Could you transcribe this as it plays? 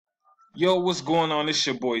Yo, what's going on? It's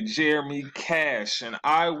your boy Jeremy Cash, and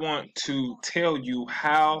I want to tell you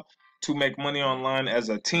how to make money online as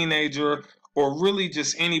a teenager, or really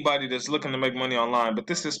just anybody that's looking to make money online. But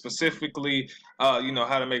this is specifically, how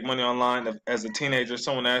to make money online as a teenager.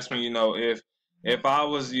 Someone asked me, if I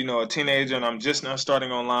was, a teenager and I'm just now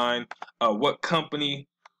starting online, what company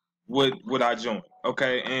would I join?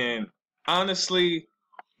 Okay, and honestly,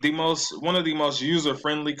 the most one of the most user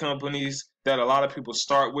friendly companies that a lot of people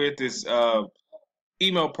start with is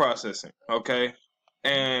email processing. Okay,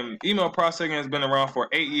 and email processing has been around for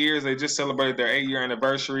 8 years. They just celebrated their 8 year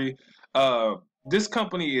anniversary. This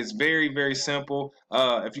company is very simple.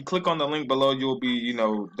 If you click on the link below, you'll be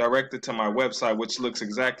directed to my website, which looks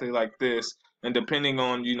exactly like this. And depending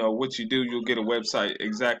on what you do, you'll get a website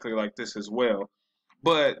exactly like this as well.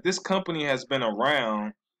 But this company has been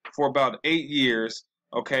around for about 8 years.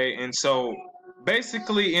 Okay, and so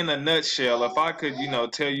basically, in a nutshell, if I could,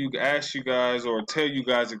 ask you guys or tell you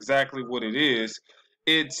guys exactly what it is,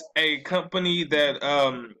 it's a company that,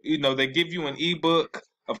 they give you an ebook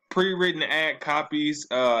of pre-written ad copies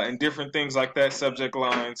and different things like that, subject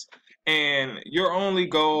lines, and your only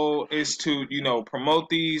goal is to, promote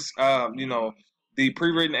these, the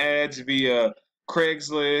pre-written ads via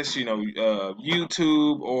Craigslist,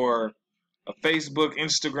 YouTube or Facebook,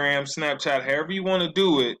 Instagram, Snapchat, however you want to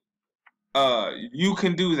do it. You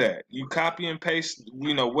can do that. You copy and paste,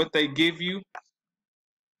 what they give you,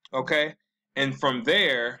 okay, and from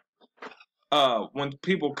there, when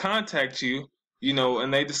people contact you,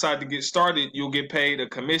 and they decide to get started, you'll get paid a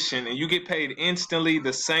commission, and you get paid instantly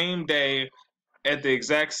the same day at the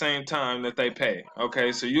exact same time that they pay.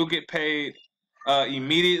 Okay, so you'll get paid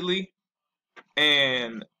immediately,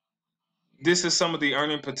 and this is some of the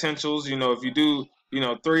earning potentials. If you do,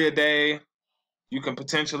 three a day, you can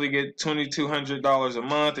potentially get $2,200 a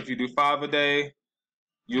month. If you do five a day,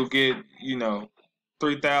 you'll get,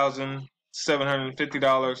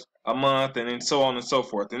 $3,750 a month, and then so on and so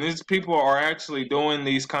forth. And these people are actually doing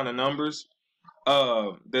these kind of numbers.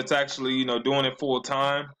 That's actually, doing it full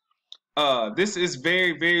time. This is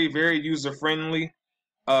very user friendly.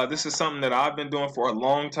 This is something that I've been doing for a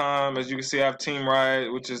long time. As you can see, I have Team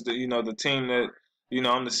Riot, which is the team that,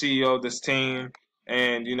 I'm the CEO of this team,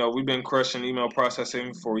 and we've been crushing email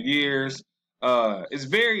processing for years. It's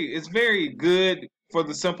very good for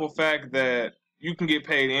the simple fact that you can get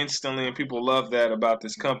paid instantly, and people love that about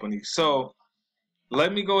this company. So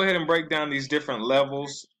let me go ahead and break down these different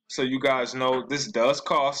levels so you guys know this does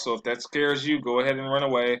cost. So if that scares you, go ahead and run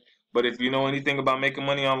away. But if you know anything about making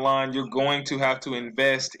money online, you're going to have to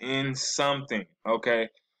invest in something, okay?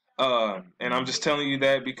 And I'm just telling you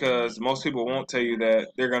that because most people won't tell you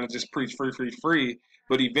that. They're going to just preach free.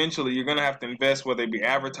 But eventually, you're going to have to invest, whether it be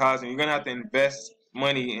advertising. You're going to have to invest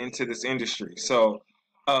money into this industry. So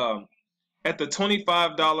um, at the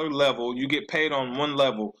 $25 level, you get paid on one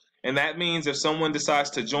level. And that means if someone decides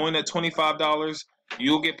to join at $25,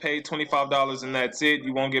 you'll get paid $25 and that's it.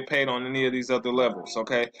 You won't get paid on any of these other levels,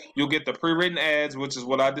 okay? You'll get the pre-written ads, which is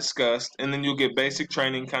what I discussed, and then you'll get basic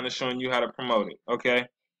training kind of showing you how to promote it, okay?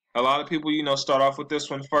 A lot of people, start off with this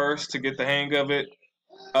one first to get the hang of it.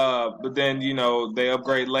 But then they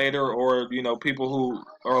upgrade later, or people who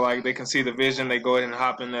are like they can see the vision, they go ahead and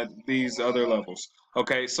hop in at these other levels.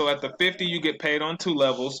 Okay, so at the 50 you get paid on two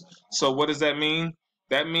levels. So what does that mean?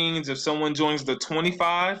 That means if someone joins the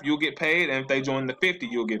 25, you'll get paid, and if they join the 50,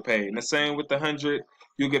 you'll get paid. And the same with the 100,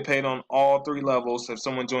 you'll get paid on all three levels. If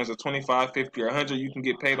someone joins the 25, 50, or 100, you can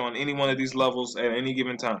get paid on any one of these levels at any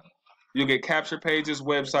given time. You'll get capture pages,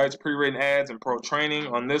 websites, pre-written ads, and pro training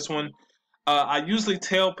on this one. I usually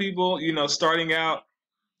tell people, starting out,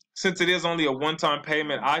 since it is only a one-time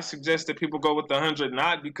payment, I suggest that people go with the 100,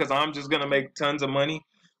 not because I'm just gonna make tons of money,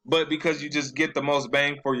 but because you just get the most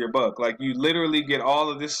bang for your buck. Like you literally get all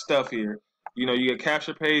of this stuff here. You get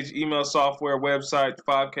capture page, email software, website,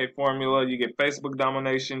 5K formula. You get Facebook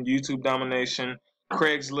domination, YouTube domination,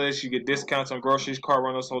 Craigslist. You get discounts on groceries, car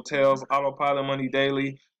rentals, hotels, autopilot money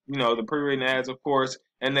daily. The pre-written ads, of course,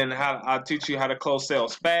 and then how I teach you how to close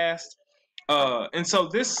sales fast. And so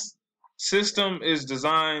this system is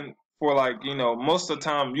designed for, like, most of the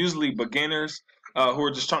time, usually beginners who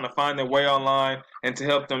are just trying to find their way online, and to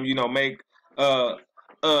help them, make uh,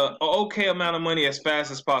 an okay amount of money as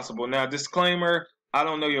fast as possible. Now, disclaimer, I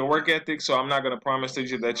don't know your work ethic, so I'm not going to promise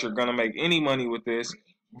you that you're going to make any money with this.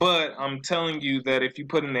 But I'm telling you that if you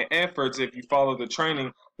put in the efforts, if you follow the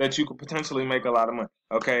training, that you could potentially make a lot of money.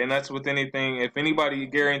 Okay, and that's with anything. If anybody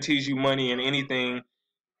guarantees you money in anything,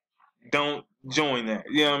 don't join that.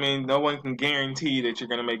 You know what I mean? No one can guarantee that you're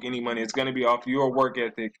going to make any money. It's going to be off your work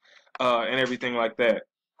ethic and everything like that.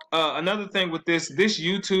 Another thing with this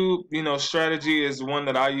YouTube, strategy is one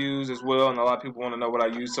that I use as well, and a lot of people want to know what I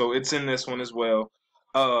use, so it's in this one as well.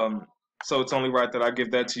 So it's only right that I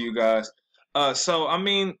give that to you guys. So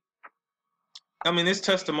it's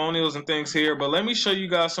testimonials and things here, but let me show you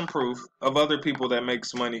guys some proof of other people that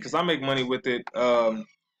makes money, because I make money with it,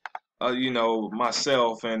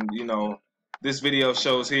 myself, and this video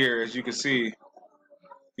shows here, as you can see,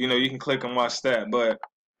 you can click and watch that, but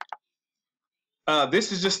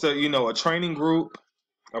this is just a training group,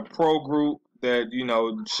 a pro group that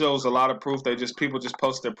shows a lot of proof. People just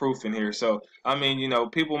post their proof in here. So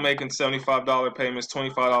people making $75 payments,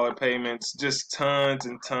 $25 payments, just tons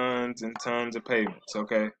and tons and tons of payments.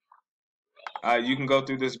 Okay, you can go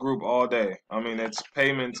through this group all day. It's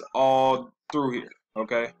payments all through here.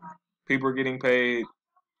 Okay, people are getting paid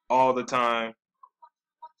all the time.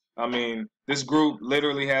 This group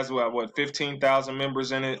literally has what 15,000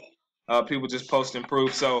 members in it. People just posting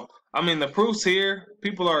proof. So the proofs here,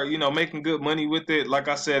 people are making good money with it. Like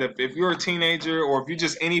I said, if you're a teenager, or if you're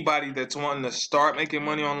just anybody that's wanting to start making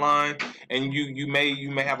money online, and you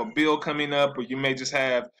may have a bill coming up, or you may just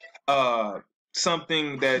have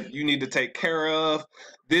something that you need to take care of,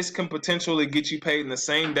 this can potentially get you paid in the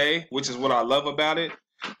same day, which is what I love about it.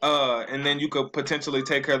 And then you could potentially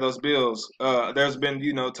take care of those bills. There's been,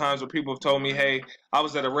 times where people have told me, hey, I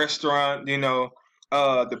was at a restaurant,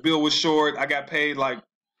 the bill was short. I got paid like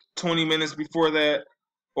 20 minutes before that,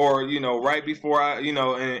 or, right before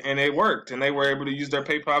and it worked, and they were able to use their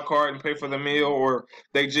PayPal card and pay for the meal, or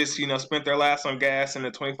they just, spent their last on gas and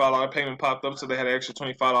the $25 payment popped up, so they had an extra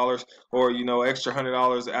 $25, or, extra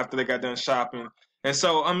 $100 after they got done shopping. And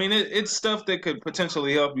so, it's stuff that could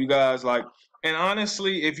potentially help you guys, like, and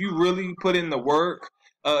honestly, if you really put in the work,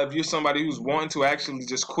 if you're somebody who's wanting to actually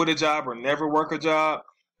just quit a job or never work a job,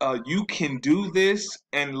 you can do this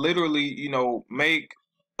and literally, make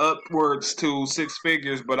upwards to six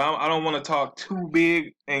figures. But I don't want to talk too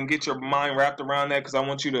big and get your mind wrapped around that, because I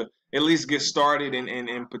want you to at least get started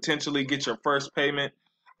and potentially get your first payment.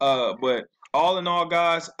 But all in all,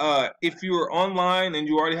 guys, if you're online and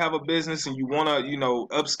you already have a business and you want to,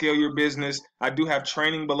 upscale your business, I do have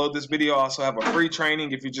training below this video. I also have a free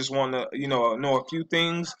training if you just want to, know a few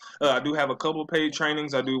things. I do have a couple paid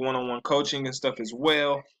trainings. I do one-on-one coaching and stuff as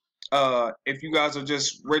well. If you guys are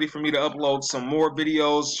just ready for me to upload some more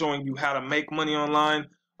videos showing you how to make money online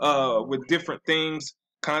with different things,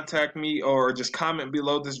 contact me or just comment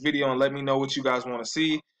below this video and let me know what you guys want to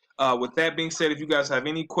see. With that being said, if you guys have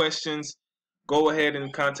any questions, go ahead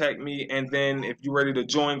and contact me. And then if you're ready to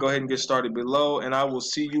join, go ahead and get started below. And I will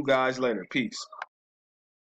see you guys later. Peace.